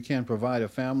that you can provide a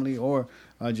family or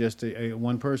just a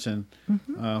one person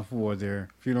for their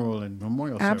funeral and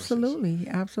memorial services.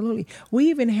 Absolutely. We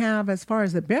even have, as far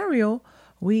as the burial,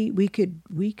 we could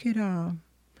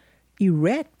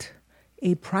erect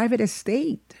a private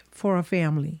estate for a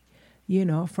family,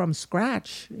 from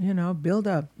scratch, build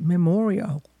a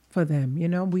memorial for them.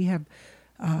 We have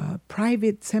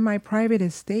private, semi-private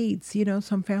estates.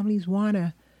 Some families want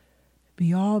to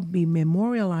be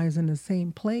memorialized in the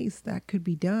same place. That could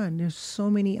be done. There's so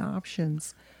many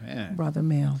options, Man. Brother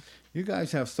Mel. You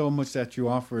guys have so much that you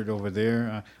offered over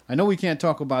there. I know we can't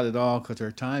talk about it all because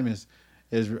our time is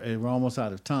we're almost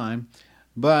out of time.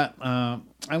 But I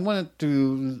wanted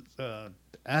to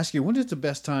ask you, when is the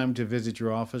best time to visit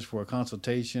your office for a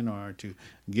consultation or to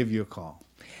give you a call?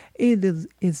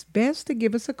 It's best to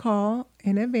give us a call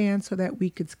in advance so that we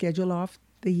could schedule off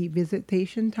the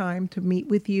visitation time to meet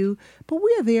with you. But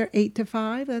we are there 8 to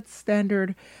 5. That's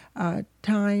standard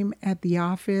time at the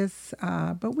office.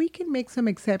 But we can make some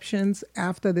exceptions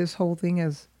after this whole thing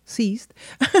has ceased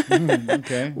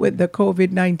Okay. with the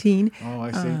COVID-19. Oh,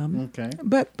 I see. Okay.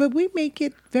 But we make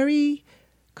it very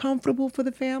comfortable for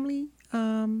the family.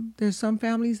 There's some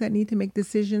families that need to make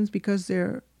decisions because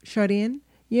they're shut in,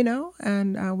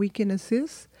 and we can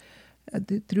assist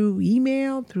through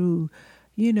email, through,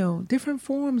 different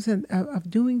forms of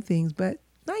doing things. But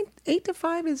 8 to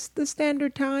 5 is the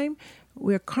standard time.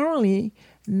 We're currently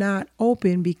not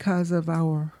open because of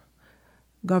our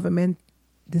government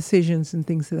decisions and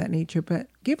things of that nature. But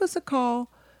give us a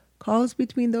call. Call us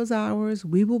between those hours.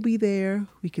 We will be there.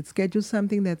 We could schedule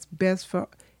something that's best for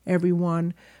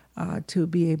everyone to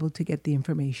be able to get the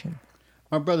information.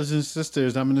 My brothers and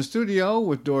sisters, I'm in the studio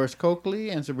with Doris Coakley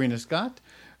and Sabrina Scott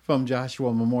from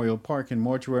Joshua Memorial Park and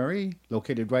Mortuary,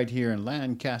 located right here in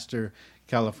Lancaster,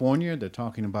 California. They're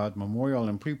talking about memorial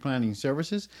and pre-planning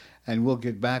services, and we'll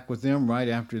get back with them right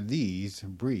after these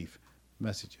brief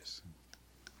messages.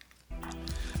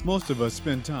 Most of us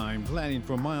spend time planning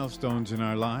for milestones in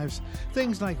our lives,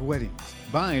 things like weddings,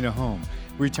 buying a home,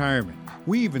 retirement.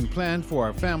 We even plan for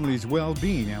our family's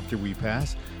well-being after we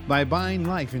pass by buying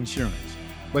life insurance.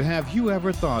 But have you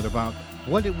ever thought about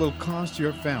what it will cost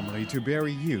your family to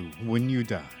bury you when you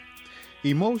die?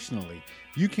 Emotionally,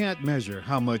 you can't measure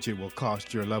how much it will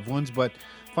cost your loved ones, but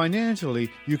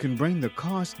financially, you can bring the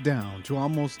cost down to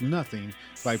almost nothing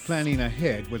by planning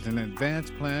ahead with an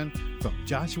advanced plan from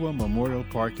Joshua Memorial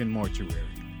Park and Mortuary.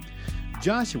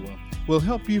 Joshua will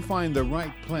help you find the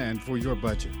right plan for your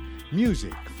budget.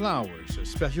 Music, flowers, a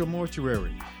special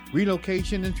mortuary,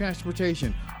 relocation and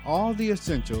transportation, all the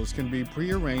essentials can be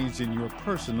prearranged in your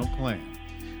personal plan.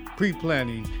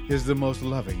 Pre-planning is the most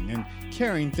loving and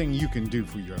caring thing you can do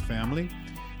for your family.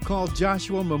 Call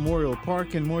Joshua Memorial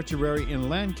Park and Mortuary in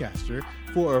Lancaster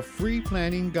for a free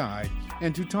planning guide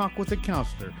and to talk with a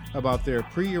counselor about their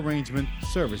pre-arrangement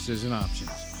services and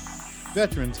options.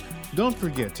 Veterans, don't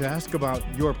forget to ask about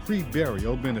your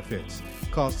pre-burial benefits.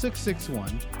 Call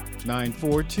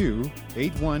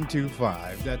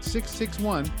 661-942-8125. That's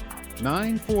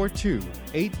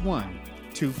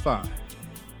 661-942-8125.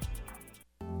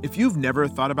 If you've never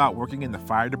thought about working in the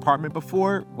fire department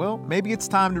before, well, maybe it's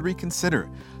time to reconsider.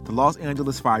 The Los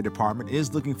Angeles Fire Department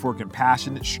is looking for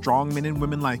compassionate, strong men and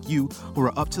women like you who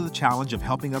are up to the challenge of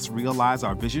helping us realize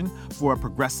our vision for a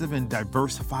progressive and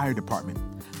diverse fire department.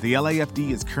 The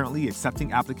LAFD is currently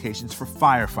accepting applications for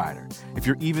firefighter. If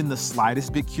you're even the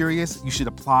slightest bit curious, you should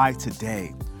apply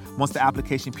today. Once the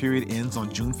application period ends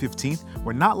on June 15th,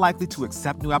 we're not likely to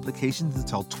accept new applications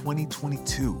until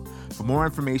 2022. For more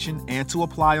information and to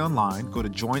apply online, go to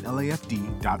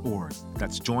joinlafd.org.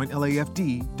 That's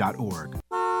joinlafd.org.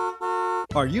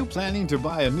 Are you planning to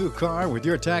buy a new car with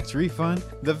your tax refund?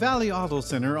 The Valley Auto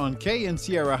Center on K and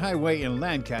Sierra Highway in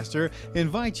Lancaster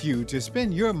invites you to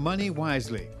spend your money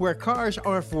wisely, where cars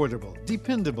are affordable,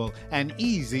 dependable, and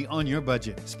easy on your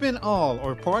budget. Spend all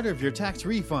or part of your tax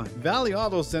refund. Valley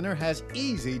Auto Center has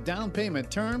easy down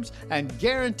payment terms and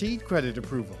guaranteed credit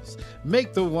approvals.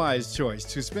 Make the wise choice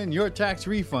to spend your tax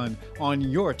refund on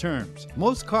your terms.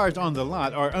 Most cars on the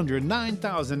lot are under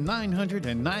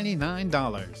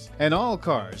 $9,999, and all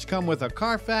cars come with a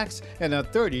Carfax and a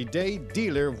 30-day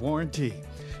dealer warranty.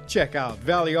 Check out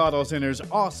Valley Auto Center's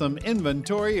awesome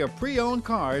inventory of pre-owned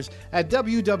cars at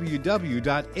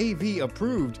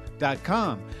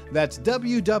www.avapproved.com. That's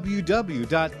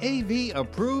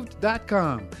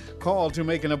www.avapproved.com. Call to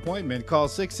make an appointment. Call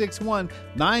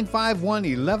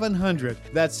 661-951-1100.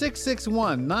 That's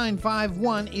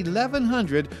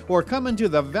 661-951-1100, or come into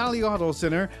the Valley Auto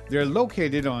Center. They're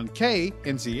located on K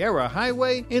and Sierra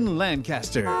Highway in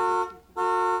Lancaster.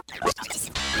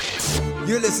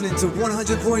 You're listening to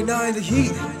 100.9 The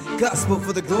Heat, gospel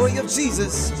for the glory of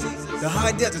Jesus, the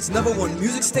High Desert's #1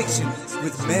 music station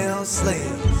with Mel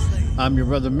Slade. I'm your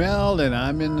brother Mel, and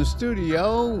I'm in the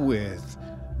studio with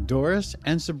Doris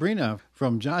and Sabrina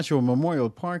from Joshua Memorial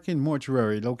Park and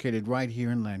Mortuary, located right here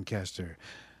in Lancaster.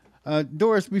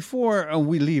 Doris, before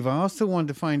we leave, I also wanted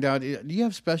to find out, do you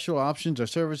have special options or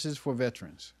services for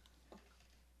veterans?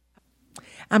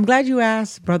 I'm glad you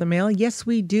asked, Brother Mel. Yes,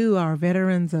 we do. Our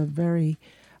veterans are very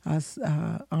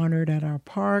honored at our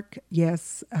park.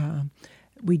 Yes,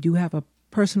 we do have a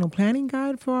personal planning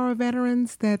guide for our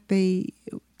veterans that they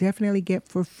definitely get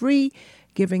for free,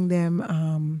 giving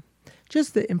them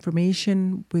just the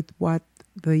information with what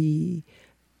the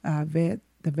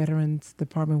Veterans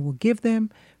Department will give them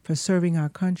for serving our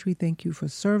country. Thank you for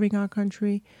serving our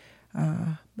country,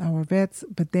 our vets.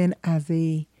 But then as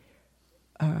a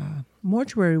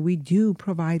mortuary, we do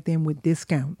provide them with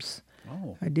discounts,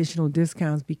 additional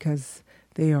discounts, because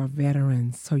they are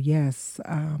veterans. So yes,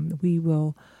 we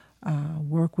will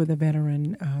work with a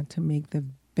veteran to make the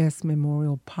best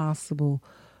memorial possible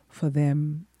for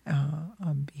them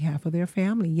on behalf of their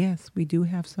family. Yes, we do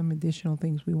have some additional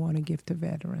things we want to give to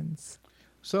veterans.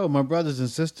 So, my brothers and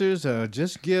sisters,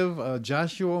 just give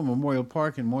Joshua Memorial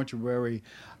Park and Mortuary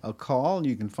a call.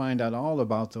 You can find out all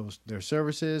about their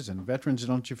services. And veterans,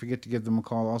 don't you forget to give them a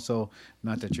call also.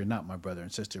 Not that you're not my brother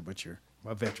and sister, but you're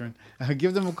a veteran.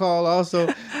 Give them a call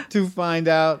also to find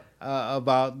out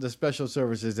about the special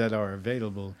services that are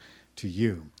available to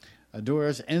you.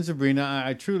 Doris and Sabrina,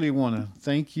 I truly want to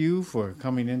thank you for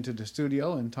coming into the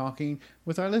studio and talking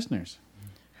with our listeners.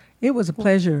 It was a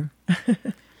pleasure.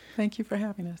 Thank you for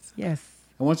having us. Yes.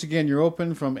 And once again, you're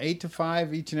open from 8 to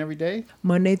 5 each and every day?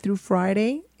 Monday through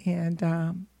Friday, and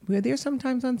we're there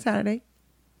sometimes on Saturday.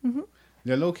 Mm-hmm.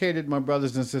 They're located, my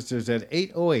brothers and sisters, at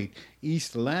 808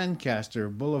 East Lancaster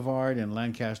Boulevard in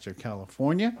Lancaster,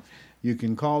 California. You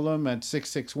can call them at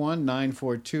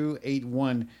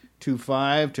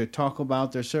 661-942-8125 to talk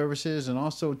about their services and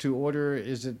also to order,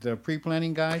 is it the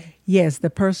pre-planning guide? Yes, the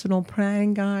personal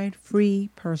planning guide, free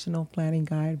personal planning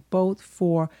guide, both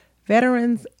for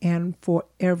veterans and for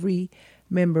every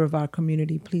member of our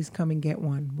community. Please come and get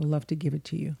one. We'd love to give it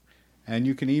to you. And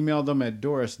you can email them at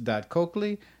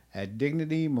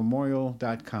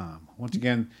doris.coakley@dignitymemorial.com. Once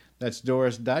again, that's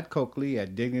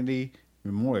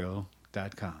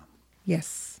doris.coakley@dignitymemorial.com.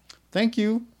 Yes. Thank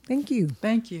you. Thank you.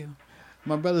 Thank you.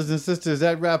 My brothers and sisters,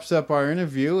 that wraps up our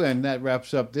interview, and that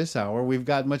wraps up this hour. We've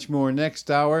got much more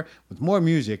next hour with more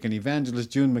music and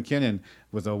Evangelist June McKinnon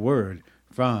with a word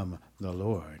from the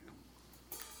Lord.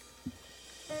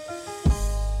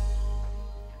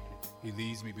 He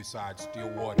leads me beside still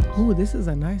waters. Ooh, this is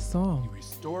a nice He song.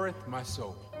 restoreth my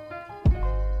soul.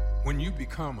 When you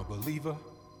become a believer,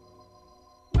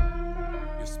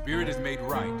 your spirit is made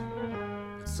right.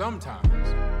 But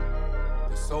sometimes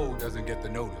the soul doesn't get the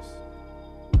notice.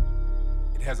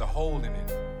 It has a hole in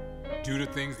it due to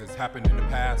things that's happened in the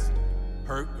past,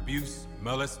 hurt, abuse,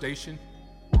 molestation.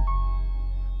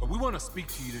 But we want to speak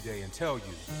to you today and tell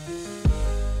you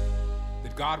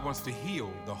that God wants to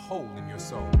heal the hole in your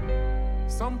soul.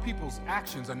 Some people's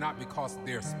actions are not because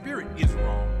their spirit is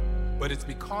wrong, but it's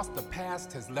because the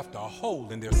past has left a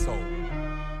hole in their soul.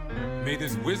 May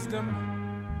this wisdom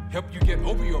help you get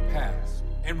over your past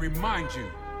and remind you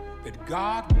that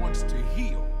God wants to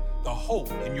heal the hole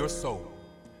in your soul.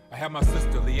 I have my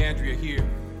sister Leandria here.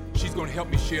 She's going to help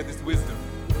me share this wisdom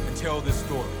and tell this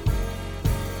story.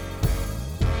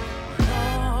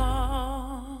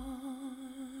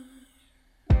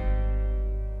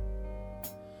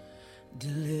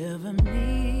 Deliver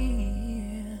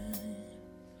me,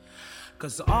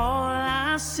 'cause all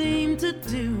I seem to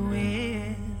do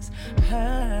is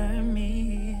hurt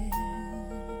me,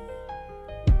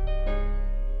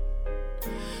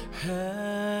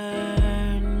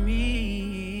 hurt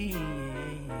me.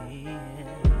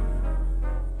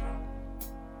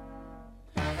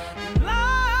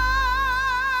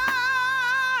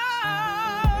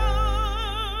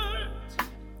 Lord,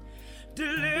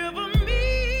 deliver me,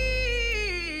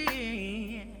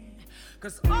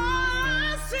 'cause all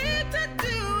I seem to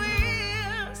do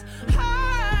is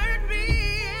hurt me.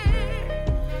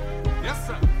 Yes,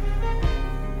 sir.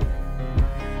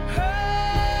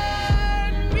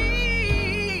 Hurt me.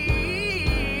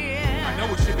 I know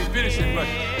we should be finishing, but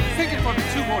sing it for me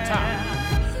 2 more times.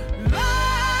 Lord,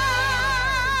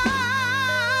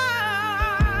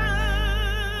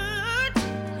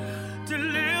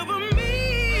 deliver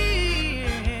me,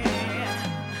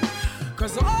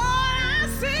 'cause all I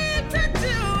seem to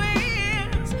do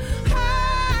is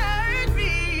hurt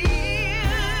me.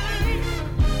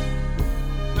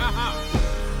 Uh-huh.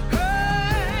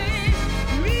 Hurt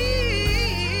me.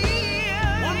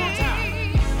 One more time.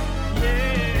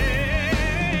 Yeah.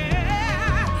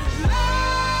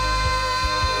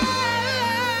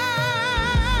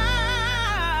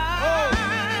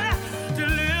 Lord,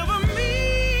 deliver me,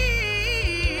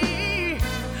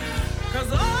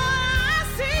 'cause all I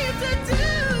seem to do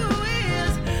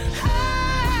is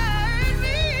hurt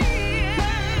me.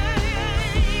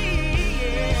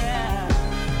 Yeah.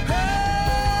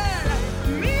 Hurt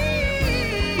me.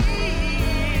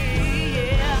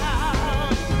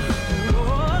 Yeah.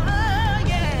 Oh,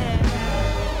 yeah.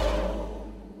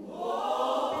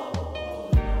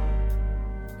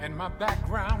 And my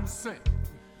background sing.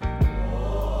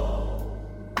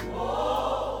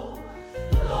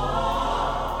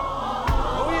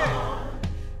 Oh yeah.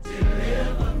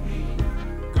 Deliver me.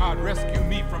 God rescue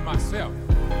me from myself,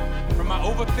 from my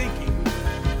overthinking.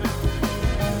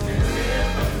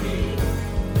 Deliver me.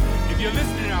 If you're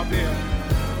listening out there,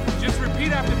 just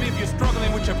repeat after me if you're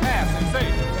struggling with your past and say,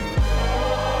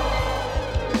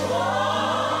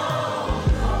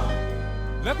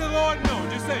 let the Lord know.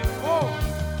 Just say, oh.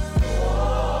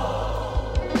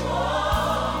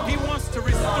 He wants to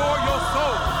restore your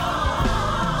soul.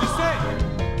 Just say,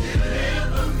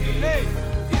 deliver me. Hey,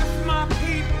 if my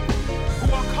people who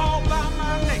are called by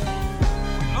my name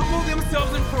humble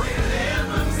themselves and pray,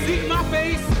 seek my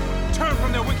face, turn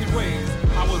from their wicked ways,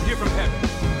 I will hear from heaven.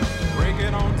 Break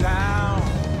it on down.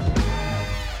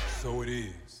 So it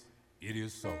is. It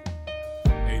is so.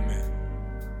 Amen.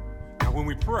 Now when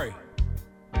we pray,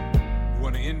 we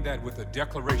want to end that with a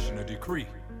declaration, a decree.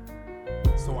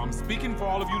 So I'm speaking for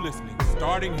all of you listening,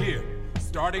 starting here,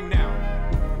 starting now.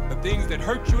 The things that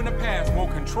hurt you in the past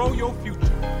won't control your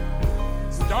future.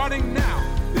 Starting now,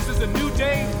 this is a new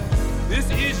day. This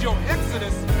is your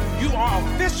exodus. You are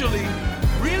officially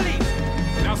released.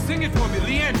 Now sing it for me,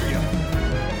 Leandria.